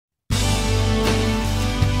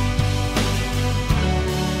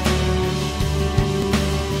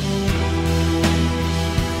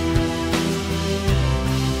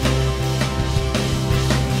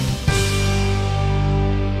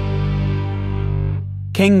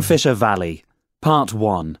Kingfisher Valley, Part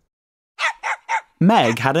 1.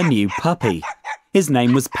 Meg had a new puppy. His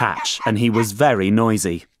name was Patch and he was very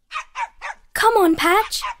noisy. Come on,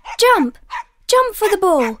 Patch. Jump. Jump for the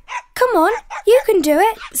ball. Come on, you can do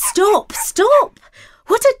it. Stop, stop.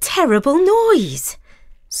 What a terrible noise.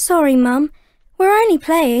 Sorry, Mum. We're only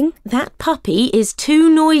playing. That puppy is too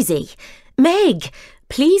noisy. Meg,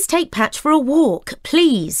 please take Patch for a walk.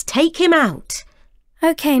 Please, take him out.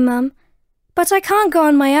 OK, Mum. But I can't go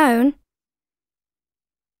on my own.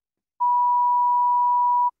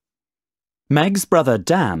 Meg's brother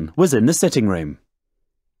Dan was in the sitting room.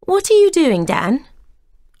 What are you doing, Dan?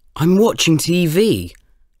 I'm watching TV.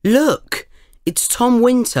 Look, it's Tom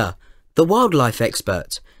Winter, the wildlife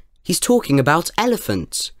expert. He's talking about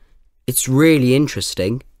elephants. It's really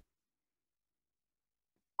interesting.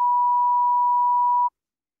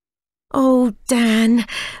 Oh, Dan,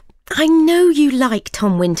 I know you like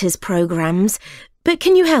Tom Winter's programmes, but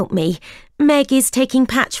can you help me? Meg is taking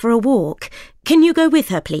Patch for a walk. Can you go with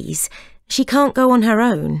her, please? She can't go on her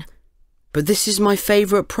own. But this is my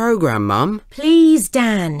favourite programme, Mum. Please,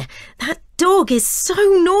 Dan. That dog is so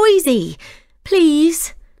noisy.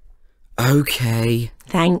 Please. OK.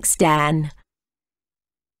 Thanks, Dan.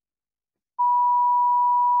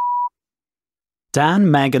 Dan,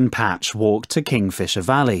 Meg and Patch walked to Kingfisher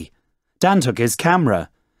Valley. Dan took his camera.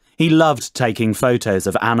 He loved taking photos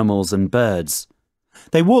of animals and birds.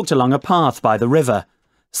 They walked along a path by the river.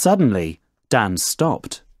 Suddenly, Dan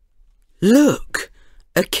stopped. Look!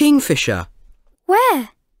 A kingfisher. Where?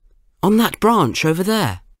 On that branch over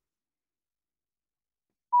there.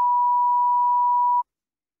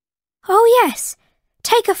 Oh, yes.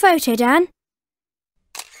 Take a photo, Dan.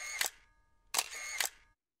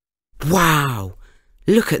 Wow!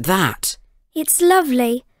 Look at that. It's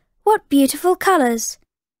lovely. What beautiful colours.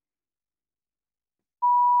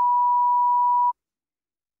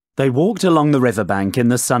 They walked along the riverbank in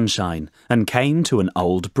the sunshine and came to an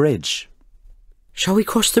old bridge. Shall we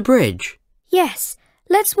cross the bridge? Yes,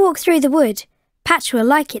 let's walk through the wood. Patch will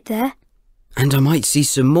like it there. And I might see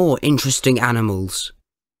some more interesting animals.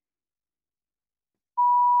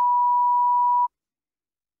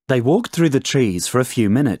 They walked through the trees for a few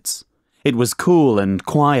minutes. It was cool and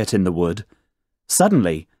quiet in the wood.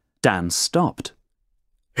 Suddenly, Dan stopped.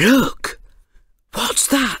 Look! What's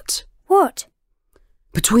that? What?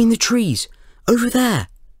 Between the trees, over there.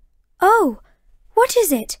 Oh, what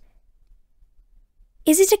is it?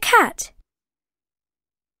 Is it a cat?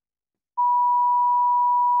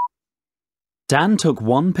 Dan took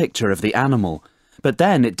one picture of the animal, but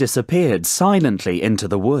then it disappeared silently into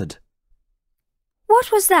the wood.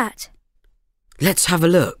 What was that? Let's have a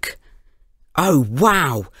look. Oh,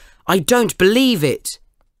 wow! I don't believe it!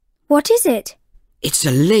 What is it? It's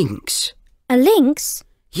a lynx. A lynx?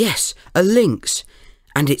 Yes, a lynx.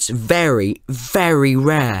 And it's very, very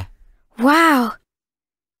rare. Wow!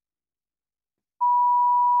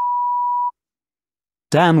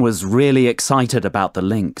 Dan was really excited about the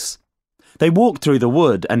lynx. They walked through the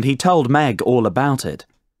wood and he told Meg all about it.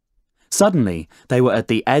 Suddenly, they were at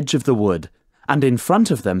the edge of the wood, and in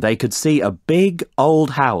front of them they could see a big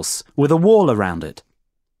old house with a wall around it.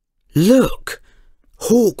 Look!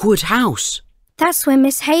 Hawkwood House. That's where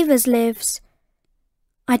Miss Havers lives.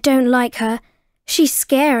 I don't like her. She's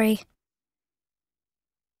scary.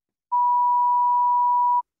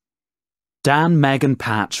 Dan, Meg and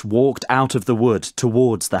Patch walked out of the wood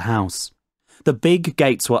towards the house. The big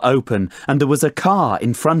gates were open and there was a car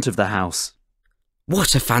in front of the house.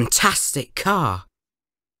 What a fantastic car!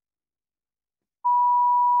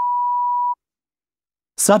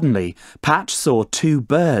 Suddenly, Patch saw two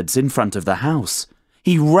birds in front of the house.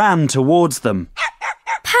 He ran towards them.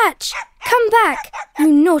 Patch, come back,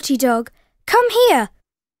 you naughty dog. Come here.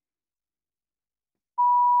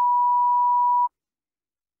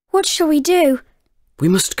 What shall we do? We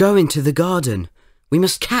must go into the garden. We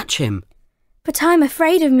must catch him. But I'm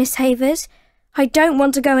afraid of Miss Havers. I don't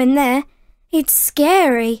want to go in there. It's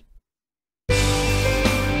scary.